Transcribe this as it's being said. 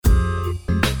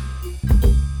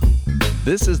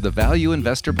This is the Value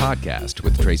Investor Podcast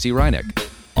with Tracy Reinick.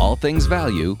 All things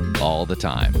value, all the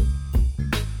time.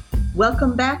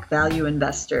 Welcome back, value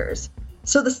investors.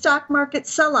 So the stock market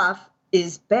sell-off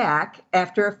is back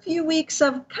after a few weeks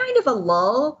of kind of a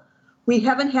lull. We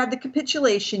haven't had the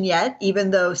capitulation yet,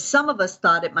 even though some of us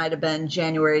thought it might have been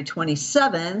January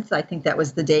 27th. I think that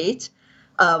was the date.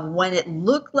 When it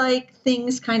looked like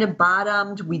things kind of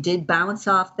bottomed, we did bounce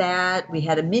off that. We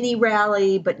had a mini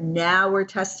rally, but now we're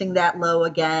testing that low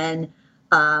again.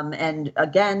 And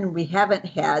again, we haven't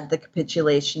had the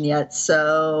capitulation yet.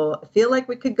 So I feel like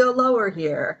we could go lower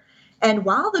here. And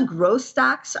while the growth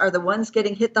stocks are the ones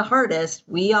getting hit the hardest,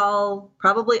 we all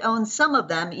probably own some of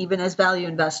them, even as value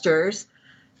investors.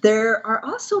 There are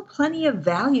also plenty of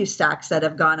value stocks that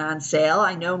have gone on sale.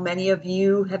 I know many of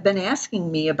you have been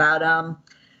asking me about them.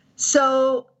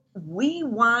 So we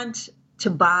want to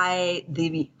buy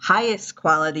the highest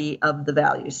quality of the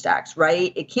value stocks,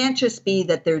 right? It can't just be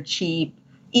that they're cheap,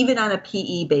 even on a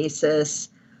PE basis.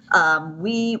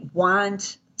 We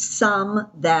want some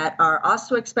that are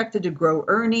also expected to grow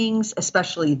earnings,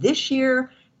 especially this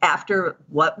year, after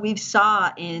what we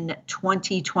saw in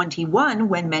 2021,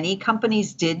 when many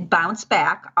companies did bounce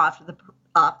back off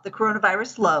the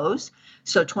coronavirus lows.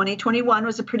 So 2021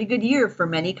 was a pretty good year for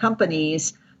many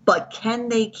companies, but can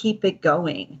they keep it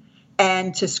going?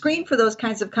 And to screen for those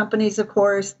kinds of companies, of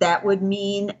course, that would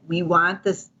mean we want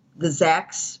the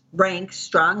Zacks rank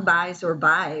strong buys or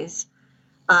buys.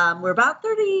 We're about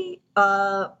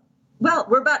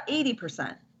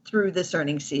 80% through this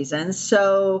earnings season.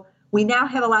 So we now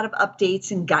have a lot of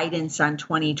updates and guidance on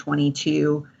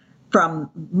 2022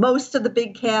 from most of the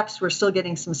big caps. We're still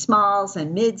getting some smalls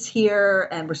and mids here,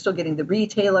 and we're still getting the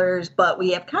retailers, but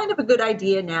we have kind of a good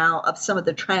idea now of some of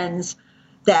the trends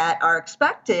that are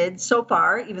expected so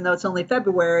far, even though it's only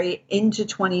February, into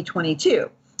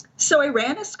 2022. So I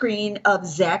ran a screen of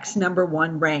Zacks number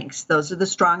one ranks. Those are the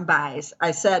strong buys.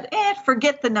 I said,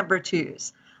 forget the number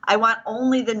twos. I want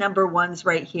only the number ones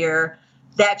right here.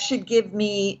 That should give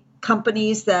me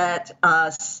companies that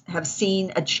have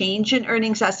seen a change in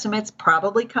earnings estimates,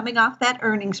 probably coming off that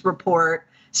earnings report.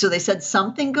 So they said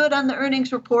something good on the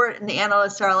earnings report, and the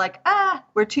analysts are like,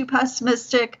 we're too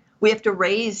pessimistic. We have to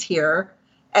raise here.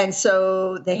 And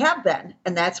so they have been,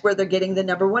 and that's where they're getting the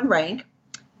number one rank.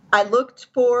 I looked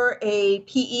for a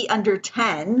PE under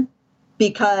 10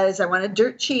 because I wanted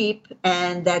dirt cheap,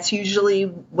 and that's usually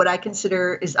what I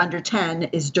consider is under 10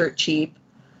 is dirt cheap.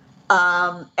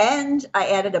 And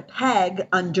I added a peg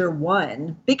under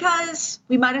 1 because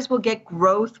we might as well get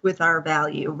growth with our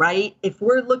value, right? If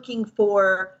we're looking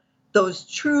for those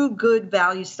true good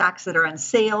value stocks that are on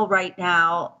sale right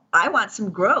now, I want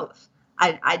some growth.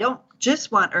 I don't just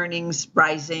want earnings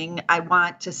rising. I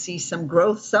want to see some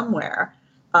growth somewhere,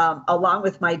 along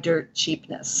with my dirt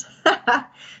cheapness.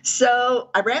 So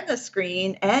I ran the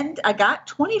screen and I got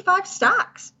 25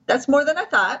 stocks. That's more than I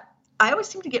thought. I always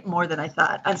seem to get more than I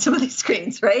thought on some of these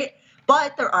screens, right?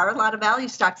 But there are a lot of value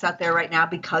stocks out there right now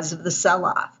because of the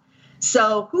sell-off.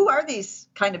 So who are these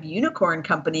kind of unicorn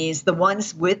companies, the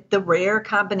ones with the rare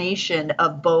combination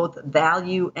of both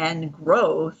value and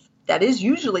growth? That is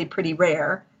usually pretty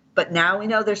rare, but now we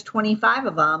know there's 25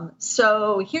 of them.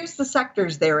 So here's the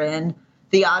sectors they're in.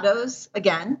 The autos,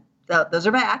 again, those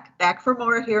are back for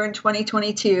more here in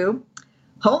 2022.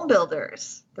 Home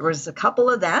builders, there was a couple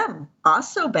of them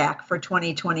also back for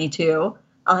 2022.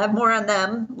 I'll have more on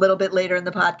them a little bit later in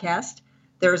the podcast.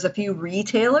 There was a few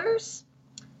retailers.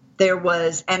 There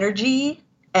was energy,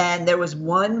 and there was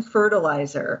one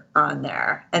fertilizer on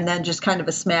there. And then just kind of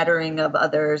a smattering of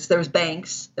others. There was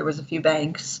banks. There was a few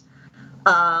banks.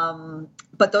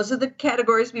 But those are the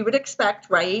categories we would expect,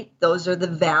 right? Those are the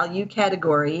value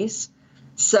categories.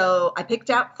 So I picked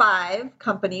out 5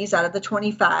 companies out of the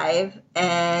 25,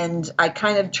 and I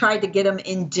kind of tried to get them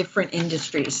in different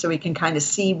industries so we can kind of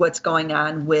see what's going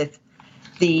on with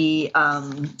the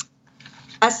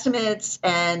estimates.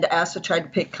 And I also tried to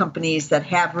pick companies that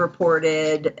have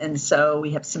reported, and so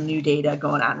we have some new data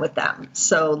going on with them.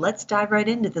 So let's dive right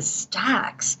into the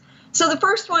stocks. So the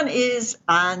first one is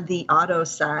on the auto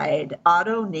side,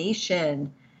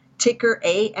 AutoNation, ticker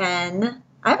AN.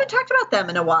 I haven't talked about them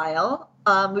in a while.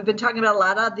 We've been talking about a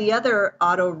lot of the other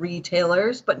auto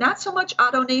retailers, but not so much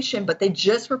AutoNation, but they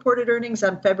just reported earnings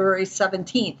on February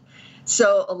 17th.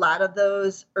 So a lot of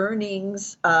those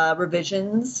earnings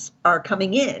revisions are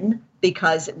coming in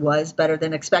because it was better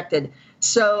than expected.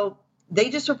 So they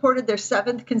just reported their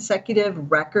 7th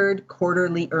consecutive record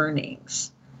quarterly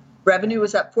earnings. Revenue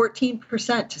was up 14%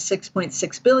 to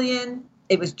 $6.6 billion.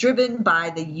 It was driven by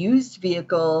the used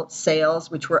vehicle sales,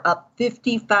 which were up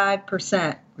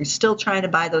 55%. We're still trying to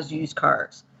buy those used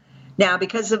cars. Now,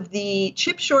 because of the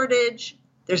chip shortage,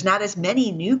 there's not as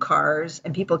many new cars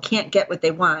and people can't get what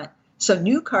they want. So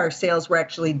new car sales were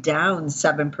actually down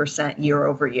 7% year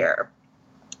over year.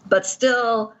 But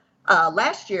still,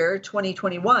 last year,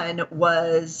 2021,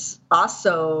 was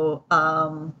also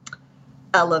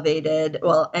elevated,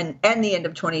 well, and the end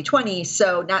of 2020.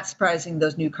 So not surprising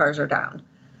those new cars are down.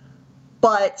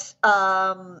 But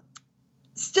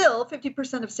still,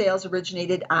 50% of sales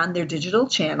originated on their digital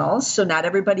channels. So not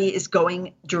everybody is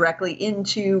going directly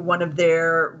into one of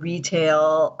their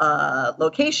retail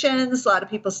locations. A lot of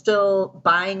people still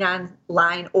buying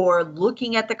online or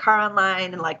looking at the car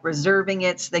online and like reserving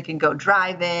it so they can go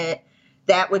drive it.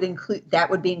 That would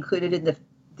be included in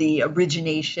the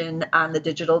origination on the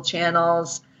digital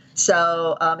channels.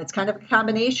 So it's kind of a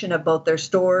combination of both their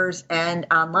stores and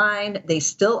online. They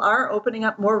still are opening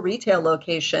up more retail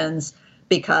locations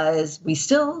because we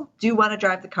still do want to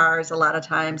drive the cars a lot of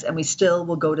times, and we still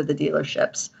will go to the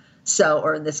dealerships. So,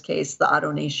 or in this case, the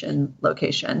AutoNation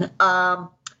location. How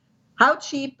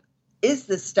cheap is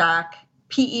this stock?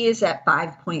 PE is at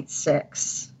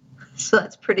 5.6. So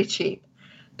that's pretty cheap.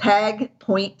 PEG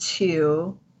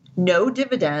 0.2, no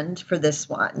dividend for this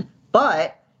one,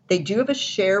 but they do have a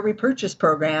share repurchase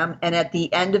program. And at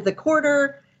the end of the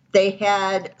quarter, they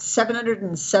had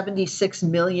 776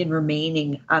 million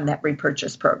remaining on that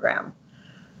repurchase program.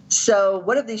 So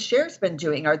what have these shares been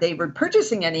doing? Are they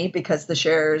repurchasing any because the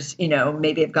shares,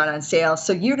 maybe have gone on sale?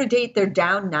 So year to date, they're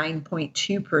down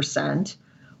 9.2%.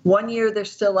 1 year, they're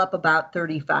still up about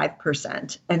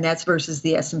 35%, and that's versus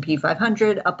the S&P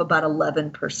 500 up about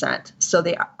 11%. So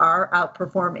they are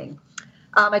outperforming.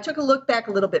 I took a look back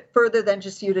a little bit further than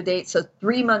just year to date. So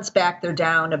 3 months back, they're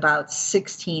down about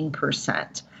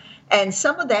 16%. And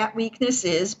some of that weakness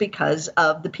is because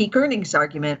of the peak earnings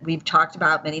argument we've talked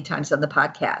about many times on the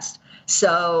podcast.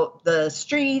 So the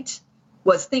street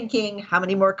was thinking, how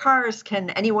many more cars can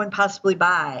anyone possibly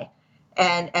buy?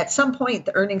 And at some point,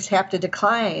 the earnings have to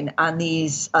decline on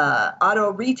these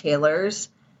auto retailers.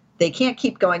 They can't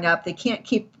keep going up. They can't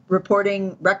keep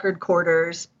reporting record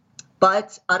quarters,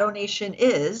 but AutoNation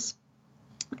is.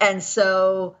 And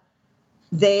so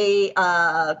they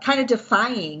kind of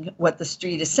defying what the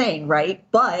street is saying, right?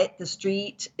 But the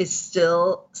street is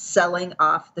still selling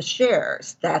off the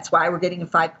shares. That's why we're getting a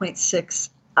 5.6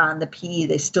 on the PE.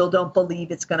 They still don't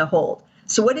believe it's going to hold.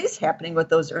 So what is happening with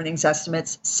those earnings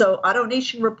estimates? So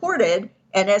AutoNation reported,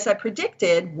 and as I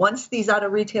predicted, once these auto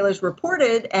retailers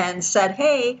reported and said,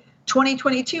 hey,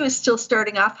 2022 is still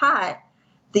starting off hot,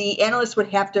 the analysts would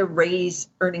have to raise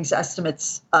earnings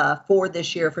estimates for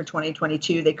this year for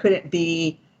 2022. They couldn't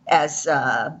be as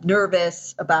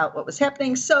nervous about what was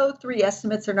happening. So 3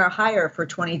 estimates are now higher for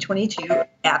 2022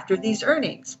 after these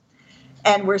earnings.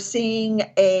 And we're seeing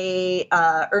a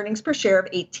earnings per share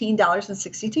of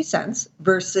 $18.62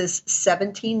 versus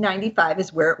 $17.95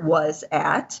 is where it was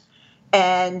at.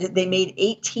 And they made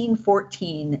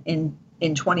 $18.14 in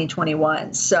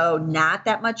 2021. So not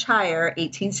that much higher,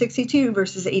 $18.62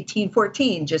 versus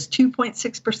 $18.14, just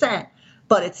 2.6%.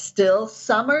 But it's still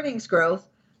some earnings growth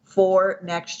for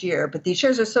next year. But these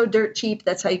shares are so dirt cheap,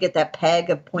 that's how you get that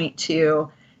PEG of 0.2.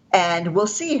 And we'll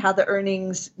see how the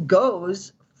earnings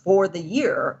goes for the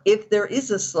year, if there is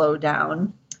a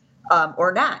slowdown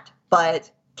or not.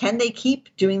 But can they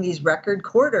keep doing these record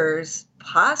quarters?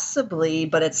 Possibly,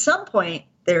 but at some point,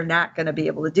 they're not going to be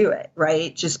able to do it,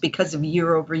 right? Just because of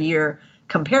year over year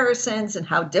comparisons and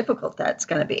how difficult that's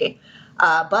going to be.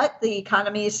 But the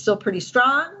economy is still pretty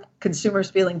strong. Consumers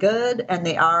feeling good, and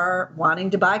they are wanting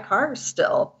to buy cars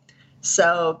still.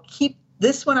 So keep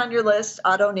this one on your list.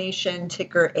 AutoNation,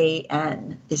 ticker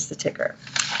AN is the ticker.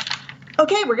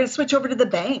 Okay, we're going to switch over to the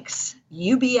banks.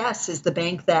 UBS is the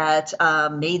bank that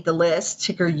made the list,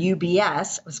 ticker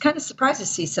UBS. I was kind of surprised to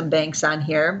see some banks on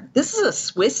here. This is a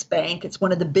Swiss bank. It's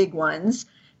one of the big ones.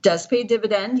 Does pay a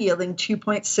dividend, yielding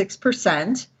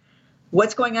 2.6%.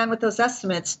 What's going on with those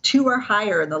estimates? 2 are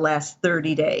higher in the last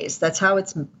 30 days. That's how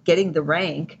it's getting the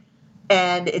rank.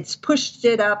 And it's pushed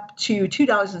it up to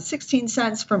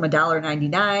 $2.16 from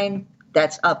 $1.99.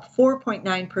 That's up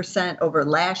 4.9% over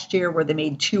last year, where they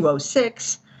made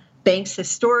 206. Banks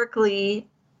historically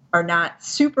are not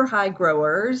super high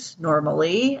growers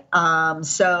normally.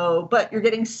 But you're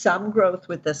getting some growth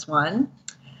with this one.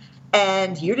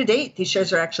 And year to date, these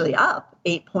shares are actually up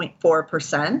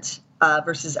 8.4%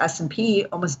 versus S&P,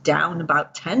 almost down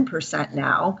about 10%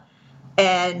 now.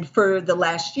 And for the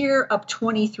last year, up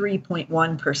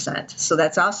 23.1%. So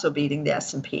that's also beating the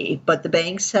S&P. But the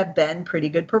banks have been pretty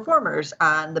good performers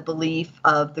on the belief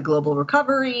of the global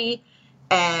recovery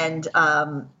and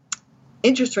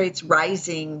interest rates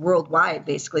rising worldwide,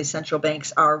 basically central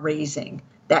banks are raising.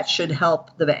 That should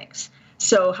help the banks.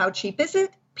 So how cheap is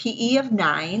it? PE of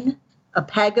 9, a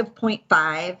PEG of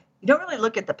 0.5. You don't really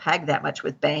look at the PEG that much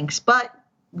with banks, but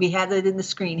we had it in the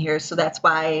screen here, so that's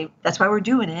why we're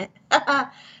doing it.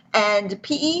 And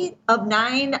PE of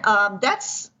 9,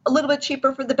 that's a little bit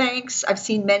cheaper for the banks. I've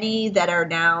seen many that are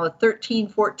now 13,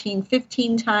 14,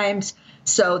 15 times.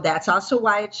 So that's also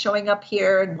why it's showing up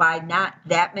here and why not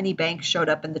that many banks showed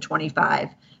up in the 25,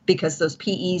 because those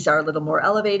PEs are a little more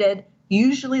elevated.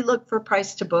 Usually look for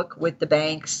price to book with the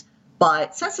banks.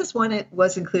 But since this one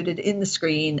was included in the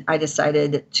screen, I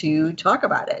decided to talk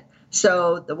about it.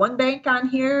 So the one bank on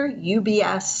here,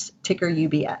 UBS, ticker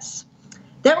UBS.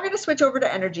 Then we're going to switch over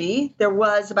to energy. There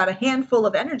was about a handful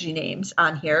of energy names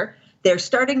on here. They're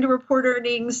starting to report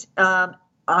earnings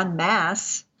en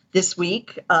masse this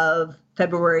week of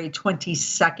February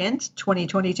 22nd,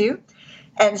 2022.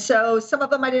 And so some of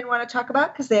them I didn't want to talk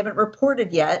about because they haven't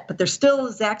reported yet, but they're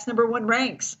still Zacks number one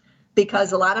ranks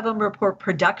because a lot of them report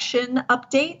production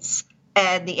updates,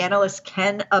 and the analysts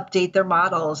can update their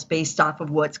models based off of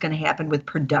what's going to happen with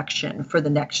production for the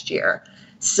next year.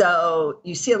 So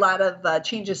you see a lot of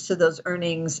changes to those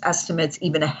earnings estimates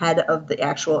even ahead of the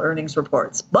actual earnings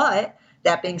reports. But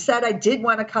that being said, I did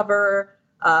want to cover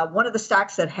one of the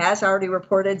stocks that has already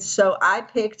reported. So I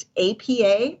picked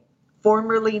APA,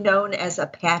 formerly known as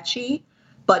Apache,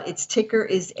 but its ticker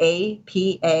is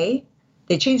APA.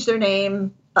 They changed their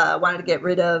name, wanted to get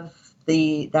rid of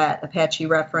that Apache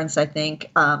reference, I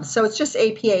think. So it's just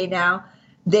APA now.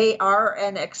 They are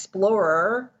an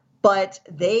explorer, but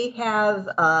they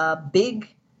have big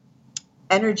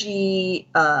energy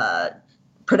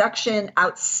production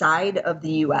outside of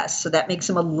the U.S. So that makes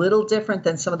them a little different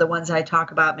than some of the ones I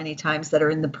talk about many times that are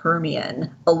in the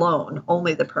Permian alone,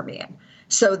 only the Permian.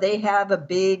 So they have a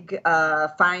big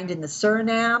find in the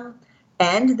Suriname,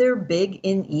 and they're big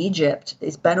in Egypt.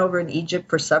 It's been over in Egypt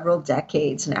for several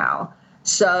decades now.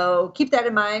 So keep that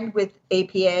in mind with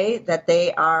APA, that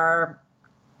they are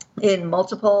in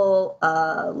multiple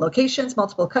locations,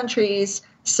 multiple countries.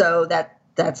 So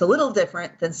that's a little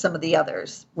different than some of the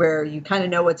others where you kind of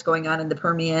know what's going on in the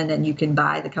Permian and you can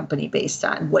buy the company based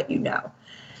on what you know.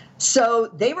 So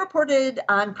they reported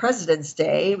on President's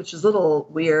Day, which is a little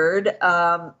weird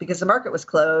because the market was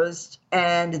closed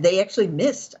and they actually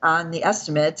missed on the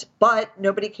estimate, but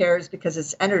nobody cares because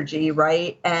it's energy,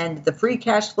 right? And the free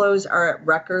cash flows are at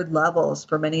record levels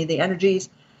for many of the energies.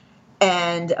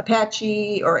 And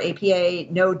Apache or APA,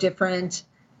 no different.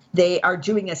 They are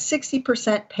doing a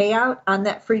 60% payout on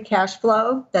that free cash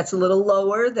flow. That's a little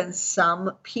lower than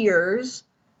some peers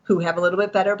who have a little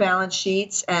bit better balance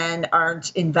sheets and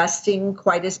aren't investing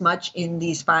quite as much in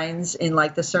these finds in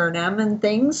like the Suriname and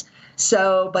things.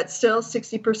 So, but still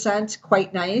 60%,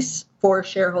 quite nice for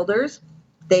shareholders.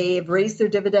 They've raised their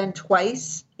dividend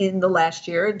twice in the last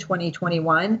year, in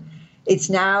 2021. It's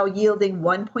now yielding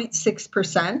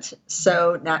 1.6%,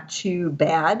 so not too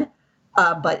bad.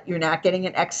 But you're not getting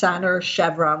an Exxon or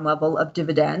Chevron level of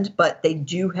dividend, but they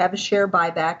do have a share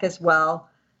buyback as well.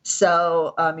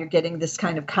 So you're getting this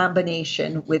kind of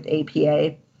combination with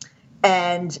APA.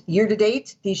 And year to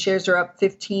date, these shares are up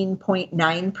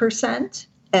 15.9%.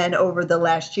 And over the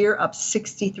last year, up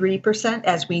 63%.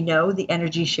 As we know, the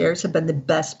energy shares have been the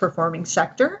best performing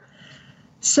sector.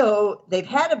 So they've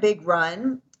had a big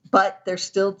run, but they're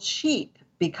still cheap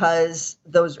because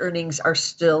those earnings are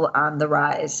still on the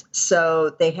rise.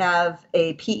 So they have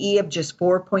a PE of just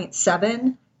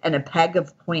 4.7 and a PEG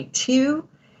of 0.2.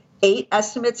 8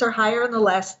 estimates are higher in the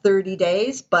last 30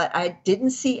 days, but I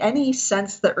didn't see any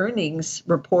since the earnings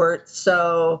report.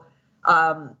 So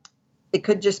it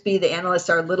could just be the analysts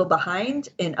are a little behind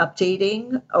in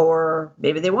updating, or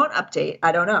maybe they won't update.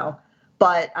 I don't know.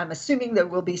 But I'm assuming there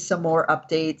will be some more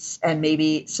updates and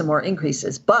maybe some more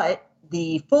increases. But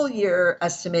the full year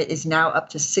estimate is now up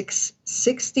to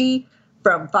 $6.60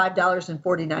 from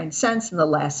 $5.49 in the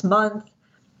last month.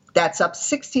 That's up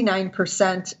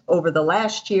 69% over the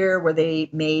last year where they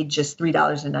made just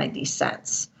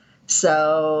 $3.90.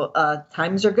 So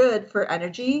times are good for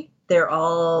energy. They're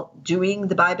all doing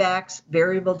the buybacks,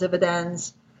 variable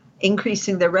dividends,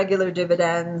 increasing their regular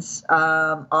dividends.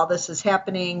 All this is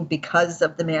happening because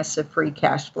of the massive free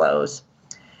cash flows.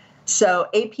 So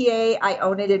APA, I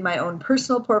own it in my own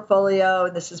personal portfolio,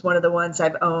 and this is one of the ones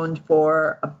I've owned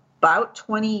for about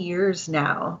 20 years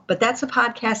now. But that's a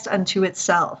podcast unto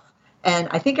itself. And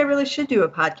I think I really should do a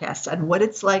podcast on what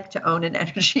it's like to own an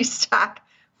energy stock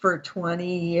for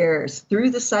 20 years through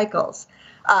the cycles.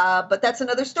 But that's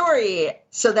another story.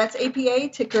 So that's APA,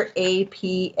 ticker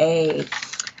APA.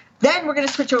 Then we're going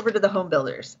to switch over to the home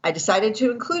builders. I decided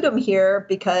to include them here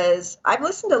because I've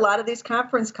listened to a lot of these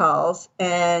conference calls,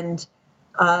 and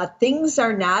things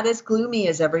are not as gloomy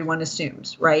as everyone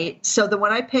assumes, right? So the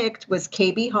one I picked was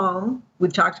KB Home.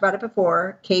 We've talked about it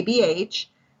before, KBH.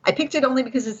 I picked it only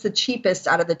because it's the cheapest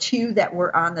out of the two that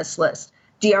were on this list.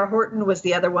 D.R. Horton was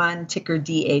the other one, ticker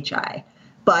DHI.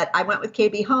 But I went with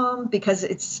KB Home because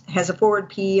it has a forward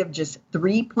P of just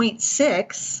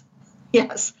 3.6.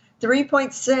 Yes,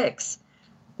 3.6.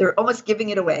 They're almost giving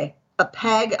it away. A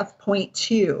PEG of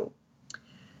 0.2.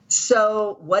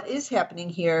 So what is happening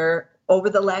here? Over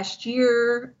the last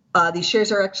year, these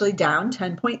shares are actually down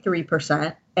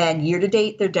 10.3%, and year to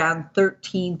date, they're down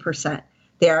 13%.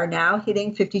 They are now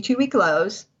hitting 52-week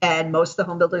lows, and most of the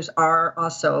home builders are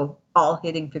also all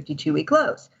hitting 52-week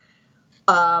lows.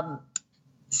 But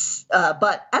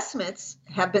estimates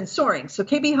have been soaring. So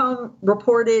KB Home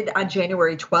reported on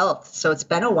January 12th, so it's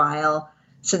been a while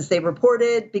since they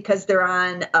reported because they're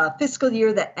on a fiscal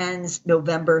year that ends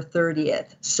November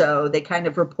 30th. So they kind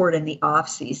of report in the off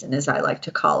season, as I like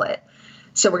to call it.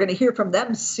 So we're going to hear from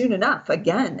them soon enough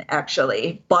again,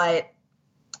 actually. But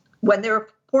when they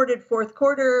reported fourth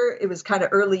quarter, it was kind of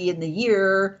early in the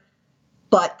year,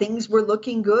 but things were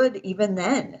looking good even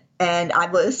then. And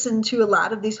I've listened to a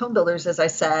lot of these home builders, as I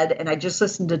said, and I just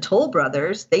listened to Toll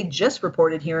Brothers. They just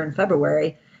reported here in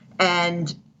February,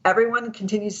 and everyone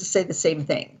continues to say the same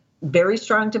thing. Very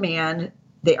strong demand.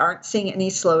 They aren't seeing any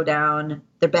slowdown.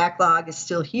 Their backlog is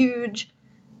still huge.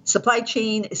 Supply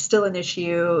chain is still an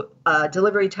issue.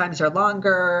 Delivery times are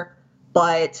longer,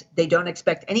 but they don't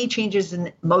expect any changes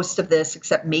in most of this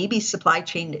except maybe supply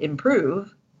chain to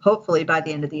improve, hopefully by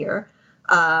the end of the year.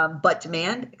 But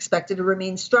demand expected to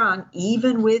remain strong,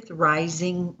 even with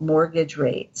rising mortgage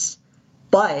rates.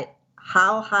 But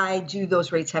how high do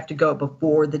those rates have to go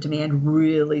before the demand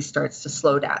really starts to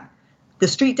slow down? The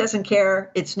street doesn't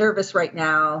care. It's nervous right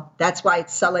now. That's why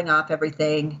it's selling off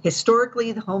everything.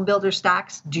 Historically, the home builder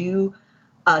stocks do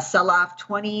sell off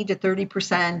 20 to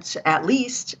 30% at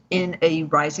least in a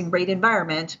rising rate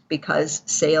environment because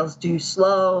sales do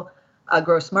slow.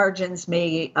 Gross margins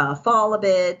may fall a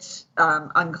bit,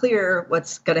 unclear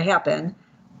what's going to happen,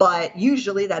 but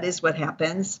usually that is what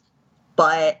happens.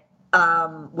 But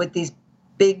with these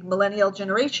big millennial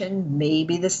generation,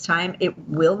 maybe this time it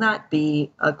will not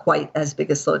be quite as big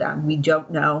a slowdown. We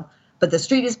don't know, but the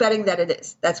street is betting that it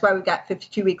is. That's why we've got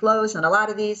 52-week lows on a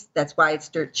lot of these. That's why it's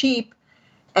dirt cheap.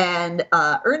 And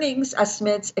earnings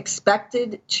estimates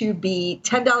expected to be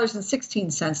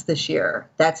 $10.16 this year.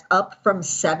 That's up from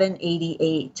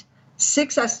 $7.88.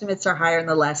 6 estimates are higher in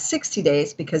the last 60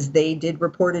 days because they did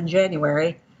report in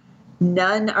January.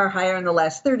 None are higher in the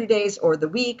last 30 days or the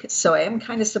week. So I am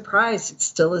kind of surprised it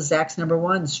still is Zacks number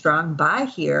one strong buy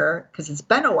here because it's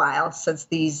been a while since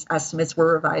these estimates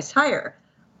were revised higher.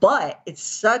 But it's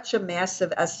such a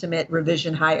massive estimate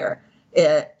revision higher.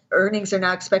 Earnings are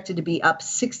now expected to be up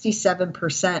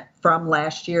 67% from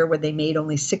last year when they made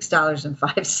only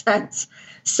 $6.05.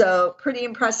 So pretty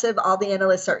impressive. All the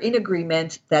analysts are in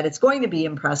agreement that it's going to be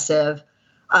impressive.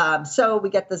 So we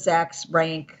get the Zacks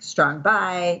rank strong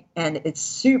buy, and it's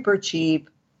super cheap,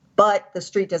 but the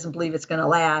street doesn't believe it's going to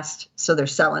last, so they're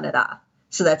selling it off.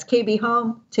 So that's KB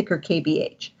Home, ticker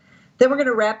KBH. Then we're going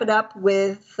to wrap it up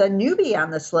with a newbie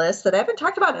on this list that I haven't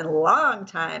talked about in a long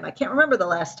time. I can't remember the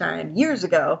last time, years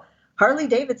ago. Harley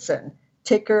Davidson,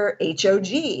 ticker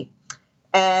HOG.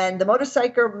 And the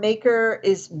motorcycle maker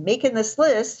is making this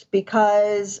list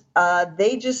because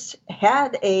they just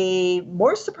had a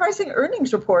more surprising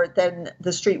earnings report than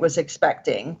the street was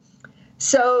expecting.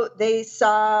 So they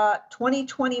saw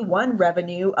 2021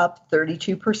 revenue up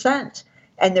 32%.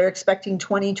 And they're expecting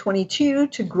 2022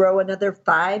 to grow another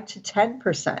 5 to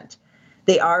 10%.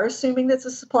 They are assuming that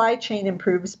the supply chain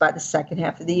improves by the second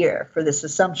half of the year for this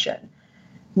assumption.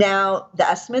 Now, the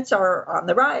estimates are on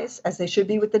the rise, as they should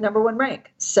be with the number one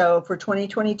rank. So for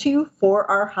 2022,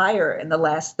 4 are higher in the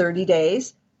last 30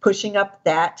 days, pushing up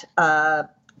that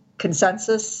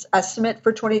consensus estimate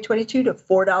for 2022 to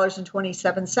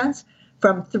 $4.27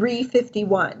 from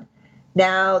 $3.51.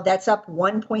 Now, that's up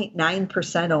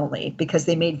 1.9% only because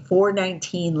they made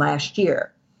 $4.19 last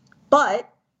year. But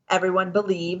everyone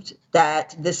believed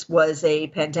that this was a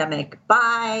pandemic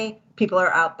buy. People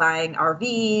are out buying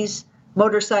RVs,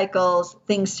 motorcycles,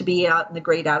 things to be out in the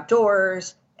great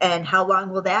outdoors. And how long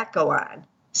will that go on?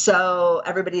 So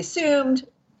everybody assumed,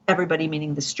 everybody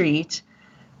meaning the street,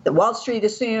 the Wall Street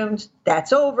assumed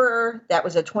that's over. That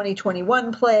was a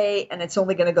 2021 play, and it's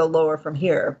only going to go lower from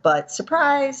here. But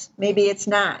surprise, maybe it's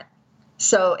not.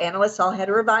 So analysts all had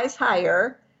to revise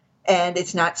higher. And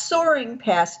it's not soaring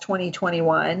past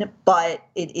 2021, but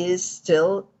it is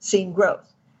still seeing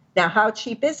growth. Now, how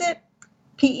cheap is it?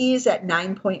 PE is at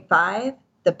 9.5.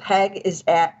 The PEG is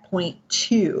at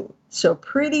 0.2. So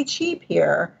pretty cheap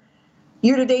here.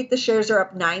 Year to date, the shares are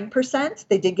up 9%.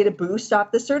 They did get a boost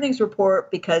off this earnings report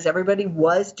because everybody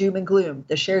was doom and gloom.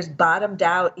 The shares bottomed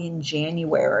out in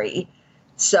January.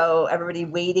 So everybody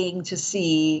waiting to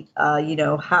see,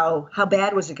 how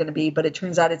bad was it going to be? But it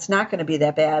turns out it's not going to be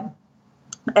that bad.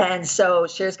 And so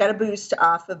shares got a boost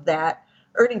off of that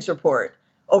earnings report.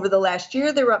 Over the last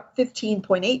year, they're up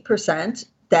 15.8%.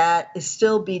 That is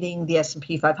still beating the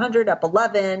S&P 500, up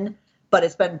 11, but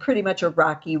it's been pretty much a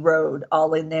rocky road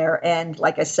all in there. And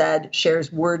like I said,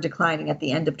 shares were declining at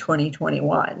the end of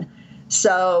 2021.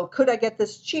 So could I get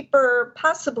this cheaper?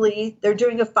 Possibly. They're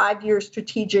doing a 5-year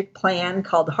strategic plan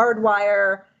called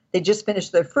Hardwire. They just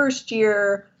finished their first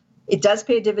year. It does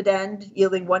pay a dividend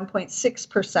yielding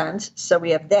 1.6%. So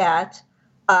we have that.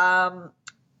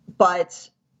 But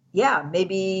yeah,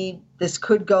 maybe this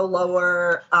could go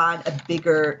lower on a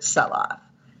bigger sell-off.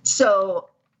 So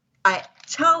I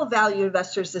tell value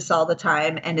investors this all the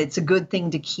time, and it's a good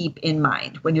thing to keep in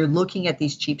mind when you're looking at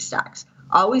these cheap stocks.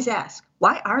 Always ask,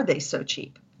 why are they so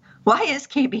cheap? Why is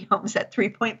KB Homes at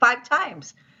 3.5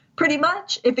 times? Pretty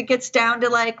much, if it gets down to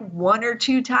like 1 or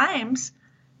 2 times,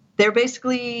 they're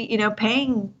basically,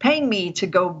 paying me to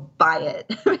go buy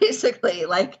it. Basically,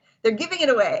 like they're giving it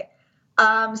away.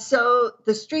 So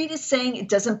the street is saying it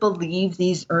doesn't believe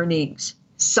these earnings.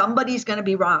 Somebody's going to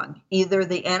be wrong. Either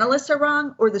the analysts are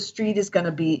wrong or the street is going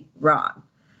to be wrong.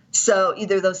 So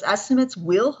either those estimates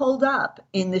will hold up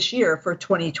in this year for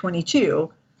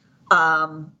 2022,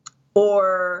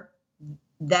 or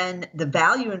then the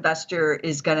value investor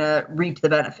is going to reap the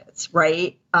benefits,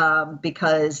 right?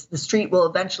 Because the street will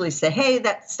eventually say, hey,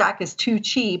 that stock is too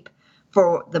cheap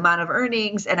for the amount of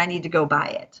earnings and I need to go buy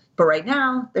it. But right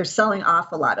now they're selling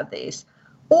off a lot of these.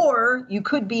 Or you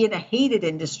could be in a hated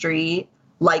industry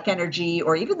like energy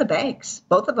or even the banks.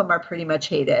 Both of them are pretty much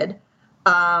hated,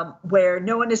 where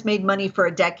no one has made money for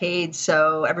a decade.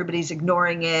 So everybody's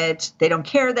ignoring it. They don't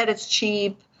care that it's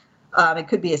cheap. It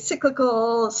could be a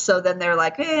cyclical. So then they're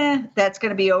like, that's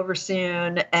going to be over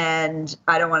soon. And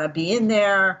I don't want to be in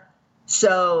there.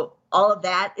 So all of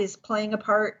that is playing a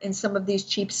part in some of these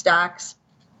cheap stocks.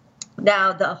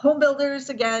 Now, the home builders,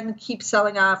 again, keep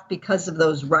selling off because of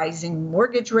those rising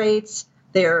mortgage rates.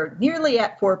 They're nearly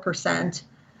at 4%.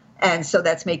 And so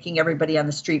that's making everybody on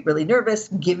the street really nervous,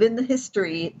 given the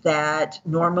history that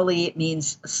normally it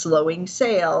means slowing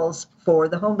sales for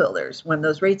the home builders when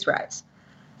those rates rise.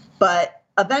 But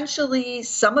eventually,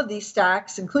 some of these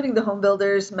stocks, including the home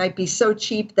builders, might be so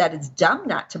cheap that it's dumb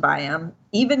not to buy them.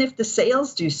 Even if the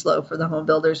sales do slow for the home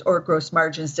builders or gross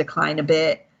margins decline a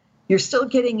bit, you're still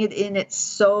getting it in at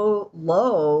so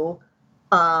low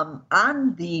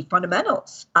on the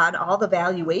fundamentals, on all the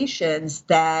valuations,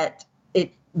 that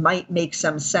it might make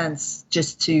some sense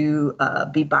just to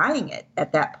be buying it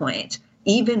at that point,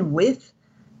 even with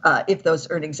if those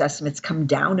earnings estimates come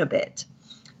down a bit.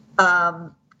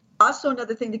 Also,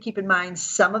 another thing to keep in mind,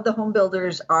 some of the home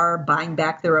builders are buying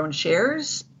back their own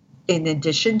shares in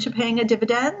addition to paying a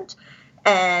dividend.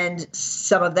 And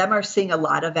some of them are seeing a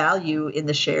lot of value in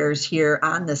the shares here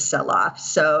on this sell-off.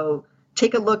 So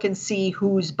take a look and see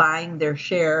who's buying their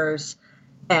shares.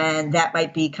 And that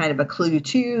might be kind of a clue,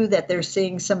 too, that they're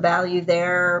seeing some value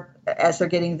there as they're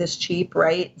getting this cheap,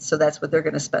 right? So that's what they're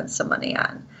going to spend some money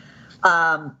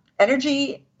on.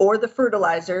 Energy or the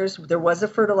fertilizers, there was a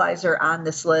fertilizer on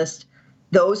this list.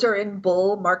 Those are in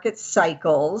bull market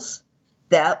cycles.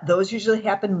 Those usually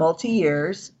happen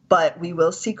multi-years, but we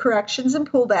will see corrections and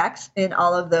pullbacks in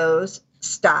all of those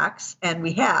stocks. And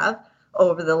we have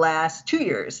over the last 2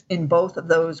 years in both of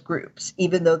those groups,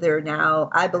 even though they're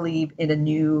now, I believe, in a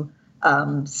new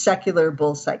secular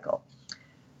bull cycle.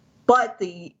 But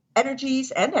the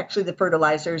energies and actually the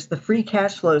fertilizers, the free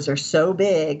cash flows are so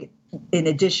big. In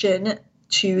addition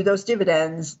to those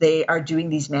dividends, they are doing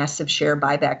these massive share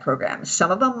buyback programs,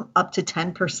 some of them up to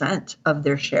 10% of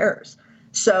their shares.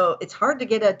 So it's hard to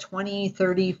get a 20,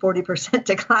 30, 40%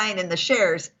 decline in the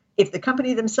shares if the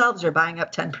company themselves are buying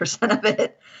up 10% of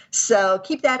it. So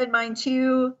keep that in mind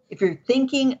too. If you're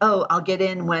thinking, I'll get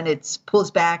in when it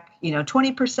pulls back,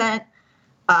 20%,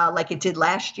 like it did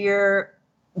last year,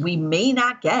 we may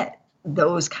not get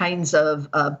those kinds of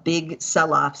big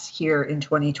sell-offs here in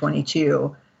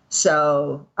 2022.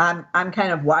 So I'm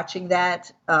kind of watching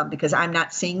that because I'm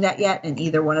not seeing that yet in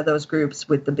either one of those groups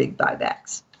with the big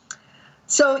buybacks.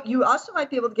 So you also might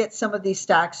be able to get some of these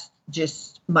stocks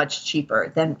just much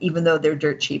cheaper than, even though they're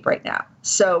dirt cheap right now.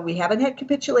 So we haven't had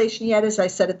capitulation yet, as I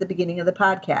said at the beginning of the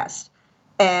podcast.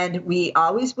 And we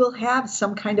always will have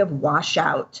some kind of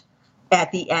washout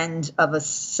at the end of a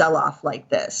sell-off like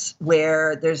this,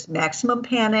 where there's maximum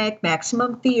panic,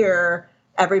 maximum fear.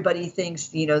 Everybody thinks,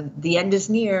 the end is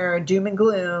near, doom and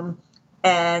gloom.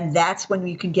 And that's when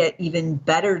you can get even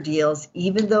better deals,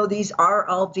 even though these are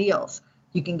all deals.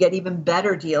 You can get even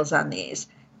better deals on these.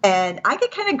 And I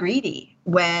get kind of greedy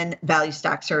when value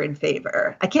stocks are in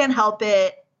favor. I can't help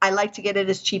it. I like to get it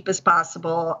as cheap as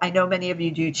possible. I know many of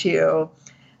you do too,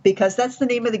 because that's the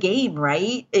name of the game,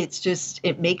 right?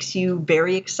 It makes you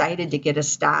very excited to get a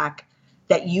stock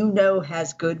that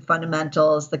has good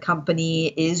fundamentals. The company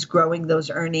is growing those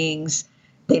earnings.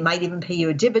 They might even pay you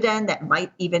a dividend that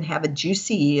might even have a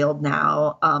juicy yield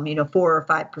now, 4 or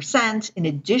 5%, in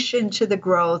addition to the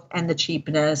growth and the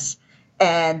cheapness.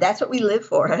 And that's what we live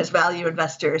for as value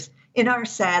investors. In our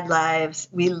sad lives,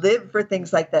 we live for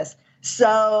things like this.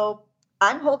 So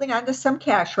I'm holding on to some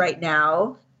cash right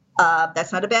now.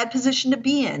 That's not a bad position to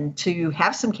be in, to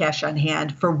have some cash on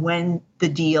hand for when the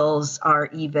deals are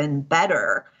even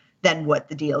better than what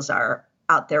the deals are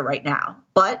out there right now.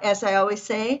 But as I always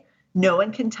say, no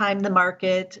one can time the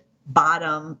market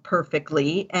bottom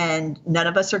perfectly, and none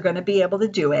of us are going to be able to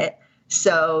do it.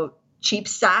 So cheap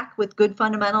stock with good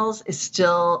fundamentals is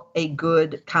still a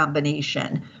good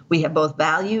combination. We have both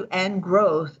value and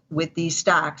growth with these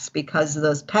stocks because of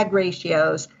those PEG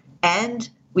ratios, and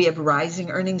we have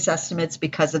rising earnings estimates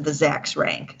because of the Zacks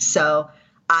rank. So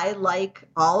I like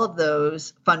all of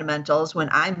those fundamentals when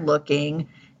I'm looking.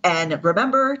 And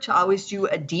remember to always do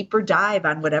a deeper dive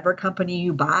on whatever company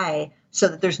you buy so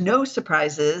that there's no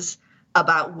surprises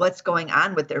about what's going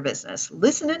on with their business.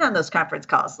 Listen in on those conference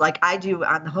calls like I do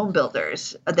on the home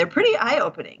builders. They're pretty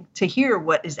eye-opening to hear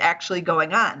what is actually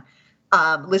going on.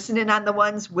 Listen in on the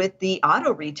ones with the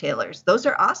auto retailers. Those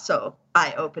are also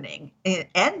eye-opening.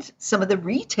 And some of the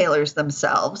retailers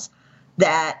themselves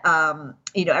that,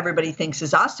 everybody thinks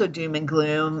is also doom and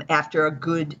gloom after a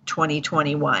good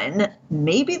 2021.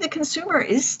 Maybe the consumer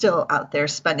is still out there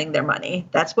spending their money.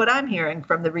 That's what I'm hearing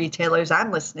from the retailers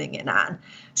I'm listening in on.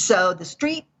 So the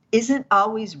street isn't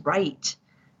always right.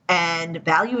 And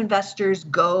value investors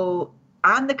go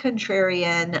on the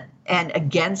contrarian and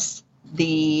against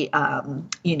the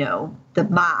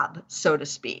mob, so to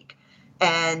speak.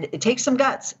 And it takes some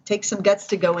guts. It takes some guts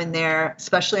to go in there,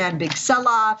 especially on big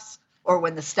sell-offs or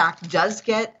when the stock does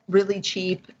get really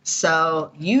cheap.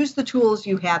 So use the tools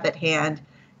you have at hand.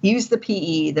 Use the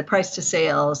PE, the price to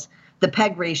sales, the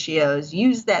PEG ratios.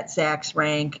 Use that Zacks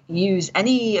rank. Use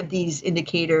any of these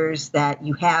indicators that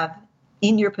you have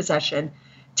in your possession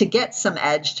to get some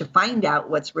edge, to find out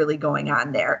what's really going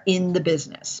on there in the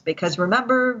business. Because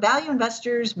remember, value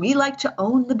investors, we like to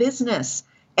own the business.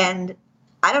 And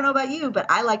I don't know about you, but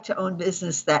I like to own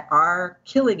business that are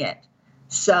killing it.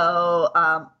 So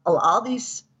all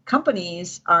these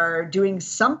companies are doing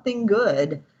something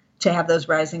good to have those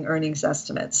rising earnings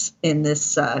estimates in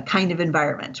this kind of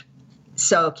environment.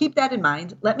 So keep that in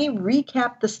mind. Let me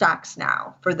recap the stocks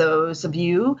now for those of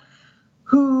you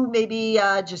who maybe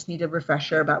just need a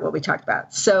refresher about what we talked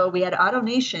about. So we had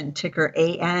AutoNation, ticker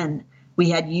AN. We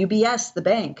had UBS, the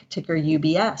bank, ticker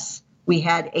UBS. We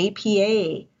had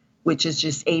APA, which is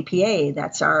just APA.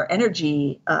 That's our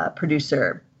energy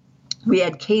producer. We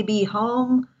had KB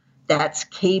Home, that's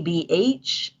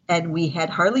KBH. And we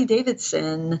had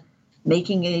Harley-Davidson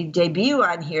making a debut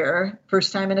on here,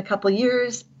 first time in a couple of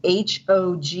years.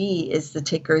 HOG is the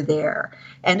ticker there.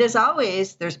 And as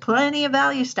always, there's plenty of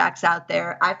value stocks out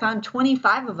there. I found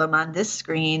 25 of them on this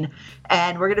screen,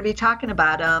 and we're going to be talking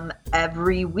about them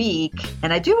every week.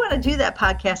 And I do want to do that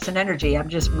podcast in energy. I'm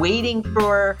just waiting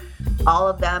for all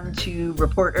of them to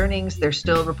report earnings. They're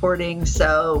still reporting.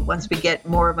 So once we get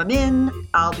more of them in,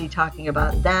 I'll be talking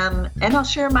about them, and I'll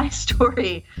share my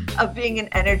story of being an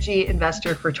energy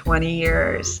investor for 20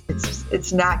 years.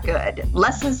 It's not good.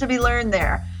 Lessons to be learned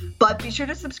there. But be sure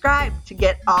to subscribe to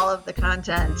get all of the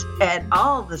content and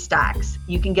all of the stocks.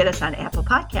 You can get us on Apple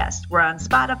Podcasts. We're on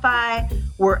Spotify.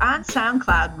 We're on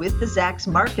SoundCloud with the Zacks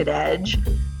Market Edge.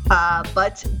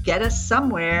 But get us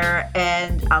somewhere,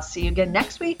 and I'll see you again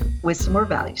next week with some more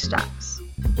value stocks.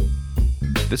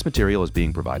 This material is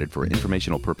being provided for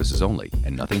informational purposes only,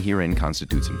 and nothing herein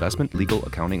constitutes investment, legal,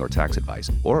 accounting, or tax advice,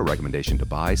 or a recommendation to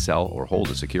buy, sell, or hold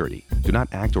a security. Do not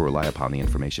act or rely upon the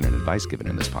information and advice given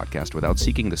in this podcast without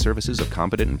seeking the services of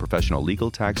competent and professional legal,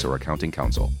 tax, or accounting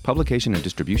counsel. Publication and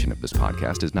distribution of this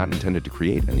podcast is not intended to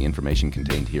create, and the information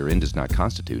contained herein does not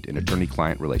constitute an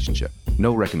attorney-client relationship.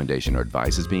 No recommendation or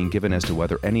advice is being given as to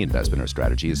whether any investment or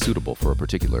strategy is suitable for a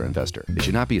particular investor. It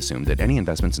should not be assumed that any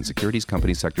investments in securities,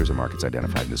 companies, sectors, or markets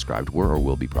identified and described were or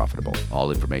will be profitable.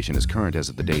 All information is current as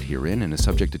of the date herein and is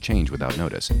subject to change without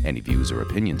notice. Any views or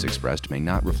opinions expressed may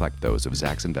not reflect those of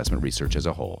Zacks Investment Research as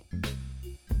a whole.